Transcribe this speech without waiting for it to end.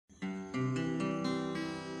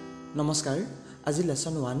নমস্কাৰ আজি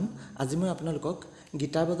লেসন 1 আজি মই আপোনালোকক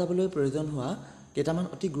গিটাৰ বজাবলৈ প্ৰয়োজন হোৱা কেইটামান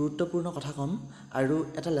অতি গুৰুত্বপূৰ্ণ কথা কম আৰু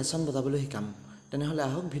এটা লেসন বজাবলৈ শিকাম তেনেহলে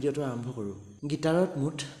আহক ভিডিওটো আৰম্ভ কৰো গিটাৰত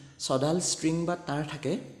মুঠ 6ডাল ষ্ট্ৰিং বা তাঁৰ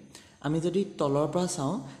থাকে আমি যদি তলৰ পৰা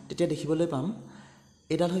চাওঁ তেতিয়া দেখিবলৈ পাম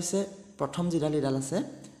এডাল হৈছে প্ৰথম যিডাল এডাল আছে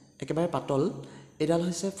একেবাৰে পাতল এডাল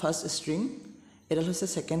হৈছে ফাৰ্স্ট ষ্ট্ৰিং এডাল হৈছে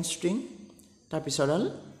সেকেন্ড ষ্ট্ৰিং তাৰ পিছৰডাল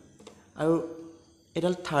আৰু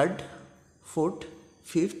এডাল থাৰ্ড ফোৰ্থ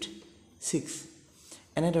ফিফথ 6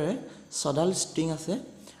 এনেদৰে 6ডাল ষ্ট্ৰিং আছে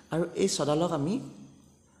আৰু এই 6ডালক আমি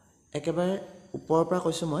একেবাৰে ওপৰৰ পৰা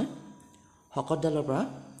কৈছো মই হকতডালৰ পৰা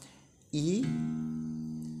ই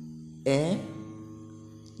A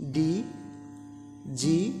D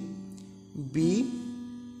G B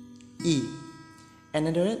E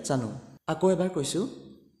এনেদৰে জানো আকৌ এবাৰ কৈছো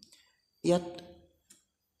ইয়াত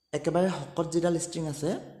একেবাৰে হকত যিডাল ষ্ট্ৰিং আছে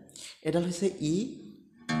এডাল হৈছে ই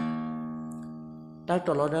তাৰ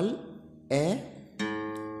তলৰডাল এ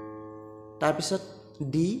তাৰ পিছত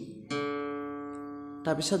ডি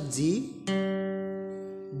তাৰ পিছত জি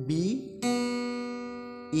বি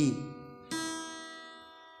ই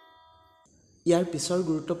ইয়াৰ পিছৰ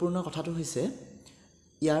গুৰুত্বপূৰ্ণ কথাটো হৈছে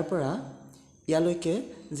ইয়াৰ পৰা ইয়ালৈকে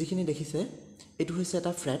যিখিনি দেখিছে এটো হৈছে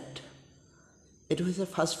এটা ফ্ৰেট এটো হৈছে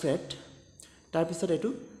ফাৰ্স্ট ফ্ৰেট তাৰ পিছত এটো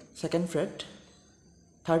second freight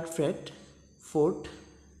third freight fourth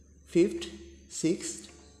fifth sixth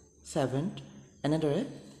seventh এনেদৰে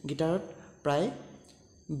গিটাৰত প্ৰায়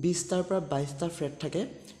 20টাৰ পৰা 22টা ফ্ৰেট থাকে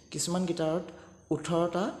কিছুমান গিটাৰত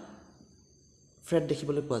 18টা ফ্ৰেট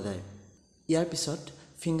দেখিবলৈ পোৱা যায় ইয়াৰ পিছত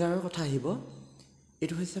ফিংগাৰৰ কথা আহিব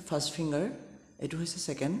এটো হৈছে ফাৰ্স্ট ফিংগাৰ এটো হৈছে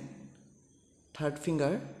সেকেন্ড থাৰ্ড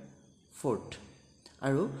ফিংগাৰ ফোৰ্থ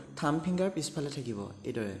আৰু থাম্ব ফিংগাৰ পিছফালে থাকিব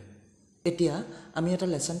এদৰে এতিয়া আমি এটা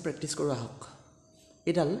লেসন প্ৰেক্টিস কৰো আহক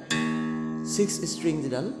এডাল 6 ষ্ট্ৰিং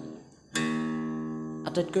যিডাল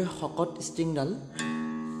আটাইতকৈ হকত ষ্ট্ৰিংডাল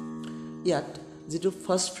ইয়াত যেটো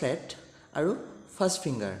ফাৰ্স্ট ফ্ৰেট আৰু ফাৰ্স্ট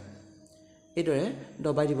ফিংগাৰ এদৰে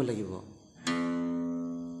দবাই দিব লাগিব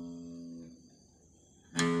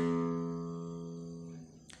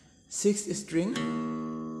 6 string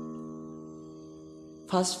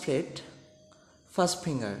first freight first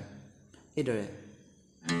finger এদৰে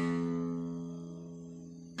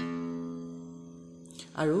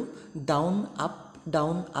আৰু ডাউন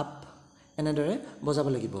আপ এনেদৰে বজাব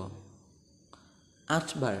লাগিব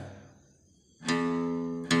 8 বাৰ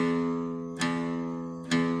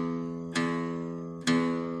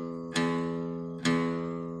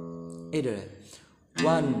এদৰে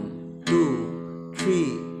 1 2 3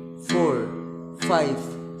 4 5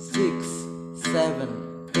 6 7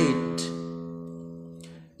 8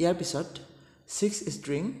 ইয়াৰ পিছত 6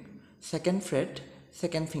 string second freight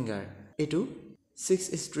second finger এটো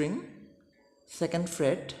 6 string second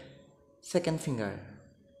freight second finger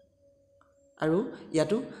আৰু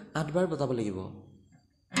ইয়াটো 8 বাৰ বজাব লাগিব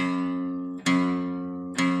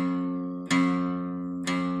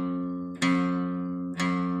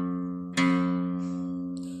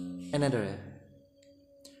এনেদৰে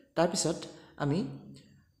তাৰ পিছত আমি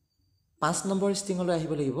 5 নম্বৰ ষ্ট্ৰিংলৈ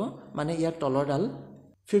আহিব লাগিব মানে ইয়াৰ তলৰডাল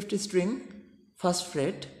 5th string first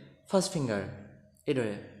freight first finger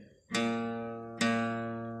এদৰে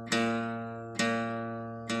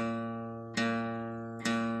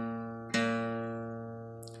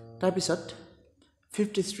তাৰ পিছত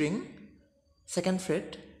 5th string second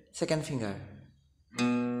freight second finger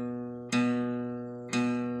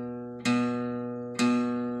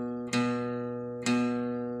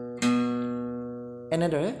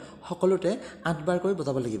এনেদৰে সকলোতে 8 বাৰকৈ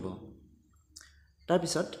বজাব লাগিব তাৰ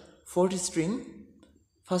পিছত 4th string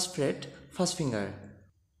first freight first finger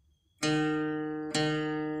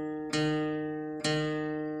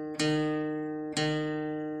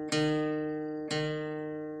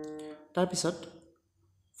তাৰ পিছত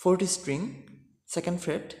 4th string second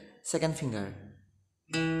freight second finger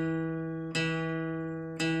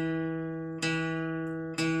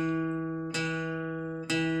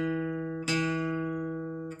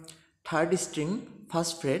third string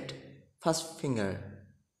first freight first finger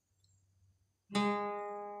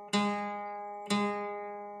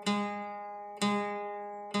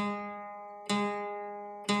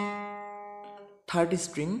third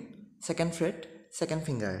string second freight second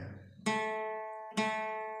finger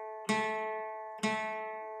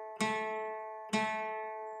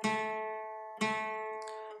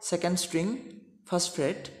second string first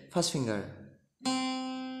freight first finger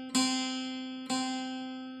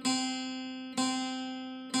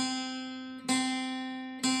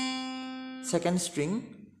second string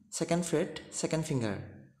second freight second finger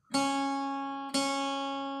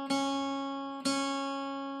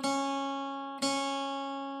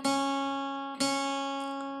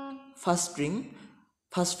first string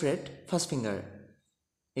first freight first finger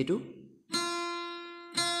এইটো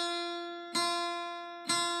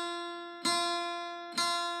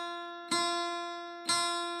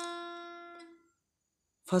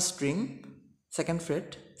first string second freight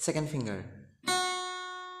second finger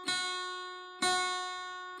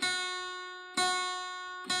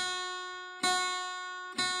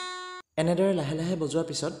এনেদৰে লাহে লাহে বজোৱাৰ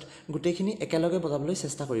পিছত গোটেইখিনি একেলগে বজাবলৈ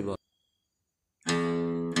চেষ্টা কৰিব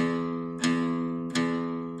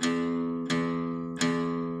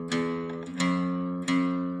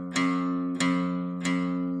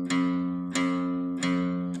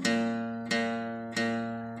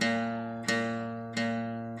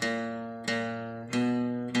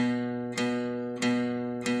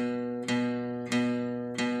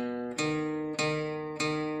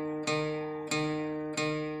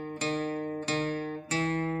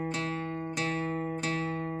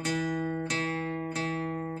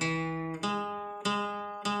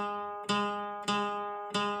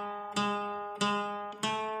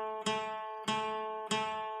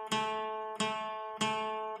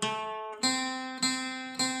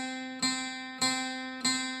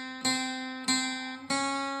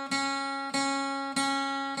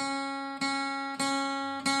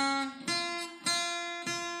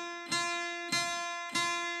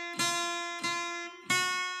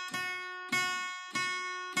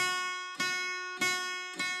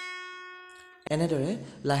এনেদৰে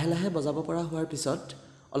লাহে লাহে বজাব পৰা হোৱাৰ পিছত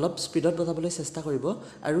অলপ স্পীডত বজাবলৈ চেষ্টা কৰিব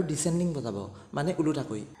আৰু ডিসেন্ডিং বজাব মানে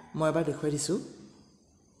উলুটাকৈ মই এবাৰ দেখুৱাই দিছোঁ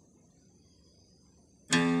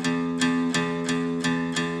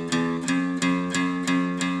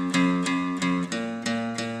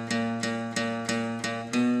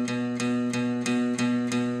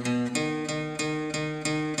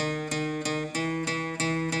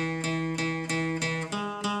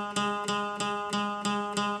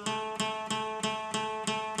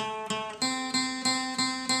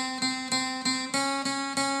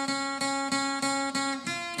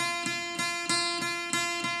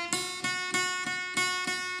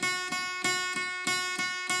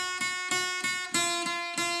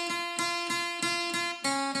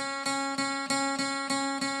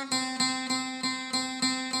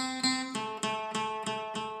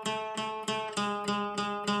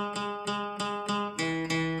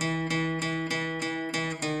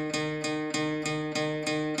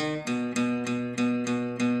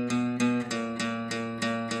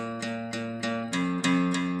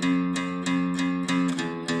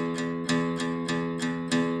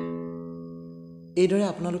এইদৰে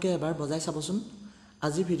আপোনালোকে এবাৰ বজাই চাবচোন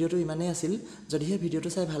আজি ভিডিওটো ইমানেই আছিল যদিহে ভিডিওটো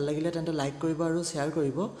চাই ভাল লাগিলে তেন্তে লাইক কৰিব আৰু শেয়াৰ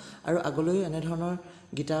কৰিব আৰু আগলৈও এনে ধৰণৰ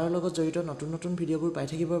গিটাৰৰ লগত জড়িত নতুন নতুন ভিডিওবোৰ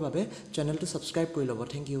পাই থাকিবৰ বাবে চেনেলটো সাবস্ক্ৰাইব কৰি ল'ব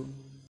থ্যাংক ইউ